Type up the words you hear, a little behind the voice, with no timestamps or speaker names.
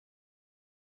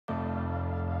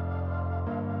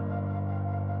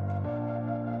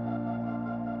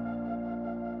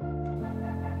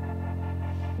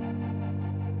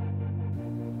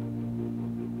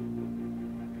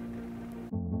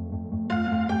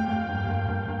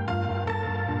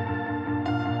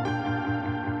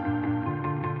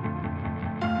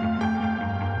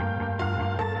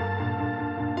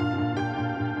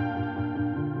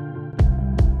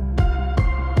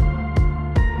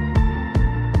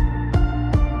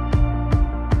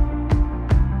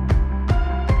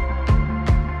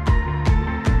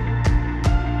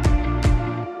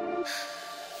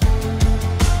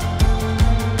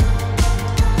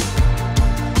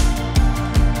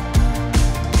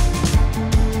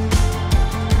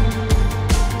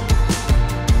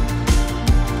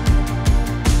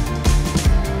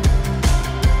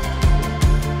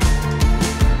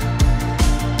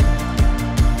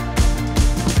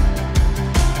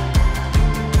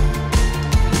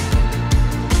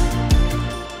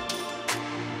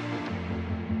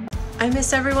I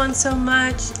miss everyone so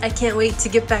much. I can't wait to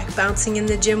get back bouncing in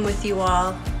the gym with you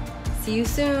all. See you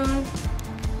soon.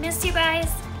 Missed you guys.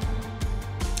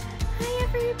 Hi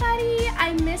everybody.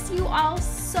 I miss you all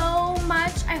so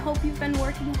much. I hope you've been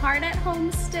working hard at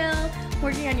home still,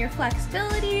 working on your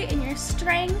flexibility and your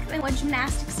strength and what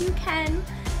gymnastics you can.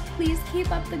 Please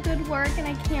keep up the good work and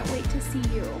I can't wait to see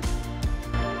you.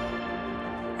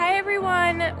 Hi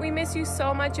everyone. We miss you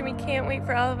so much and we can't wait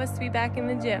for all of us to be back in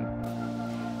the gym.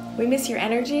 We miss your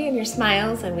energy and your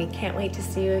smiles and we can't wait to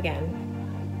see you again.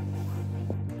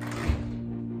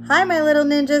 Hi my little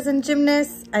ninjas and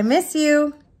gymnasts, I miss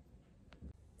you.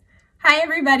 Hi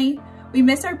everybody, we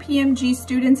miss our PMG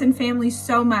students and families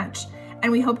so much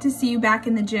and we hope to see you back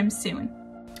in the gym soon.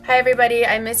 Hi everybody,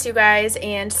 I miss you guys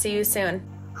and see you soon.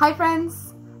 Hi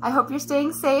friends, I hope you're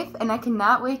staying safe and I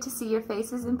cannot wait to see your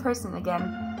faces in person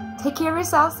again. Take care of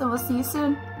yourselves and we'll see you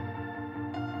soon.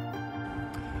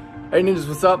 Hey ninjas,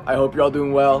 what's up? I hope you're all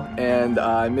doing well and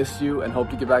I miss you and hope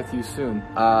to get back to you soon.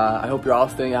 I hope you're all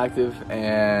staying active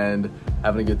and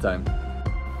having a good time.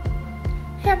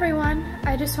 Hey everyone,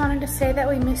 I just wanted to say that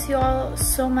we miss you all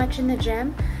so much in the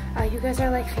gym. You guys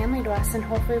are like family to us and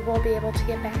hopefully we'll be able to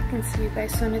get back and see you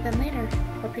guys sooner than later.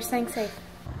 Hope you're staying safe.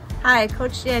 Hi,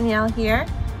 Coach Danielle here.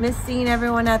 Miss seeing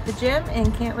everyone at the gym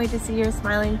and can't wait to see your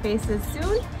smiling faces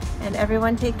soon. And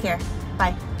everyone take care.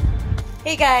 Bye.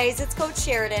 Hey guys, it's Coach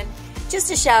Sheridan. Just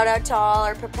a shout out to all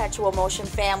our Perpetual Motion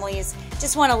families.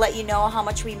 Just want to let you know how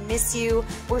much we miss you.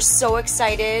 We're so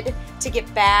excited to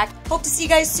get back. Hope to see you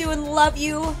guys soon. Love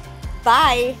you.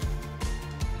 Bye.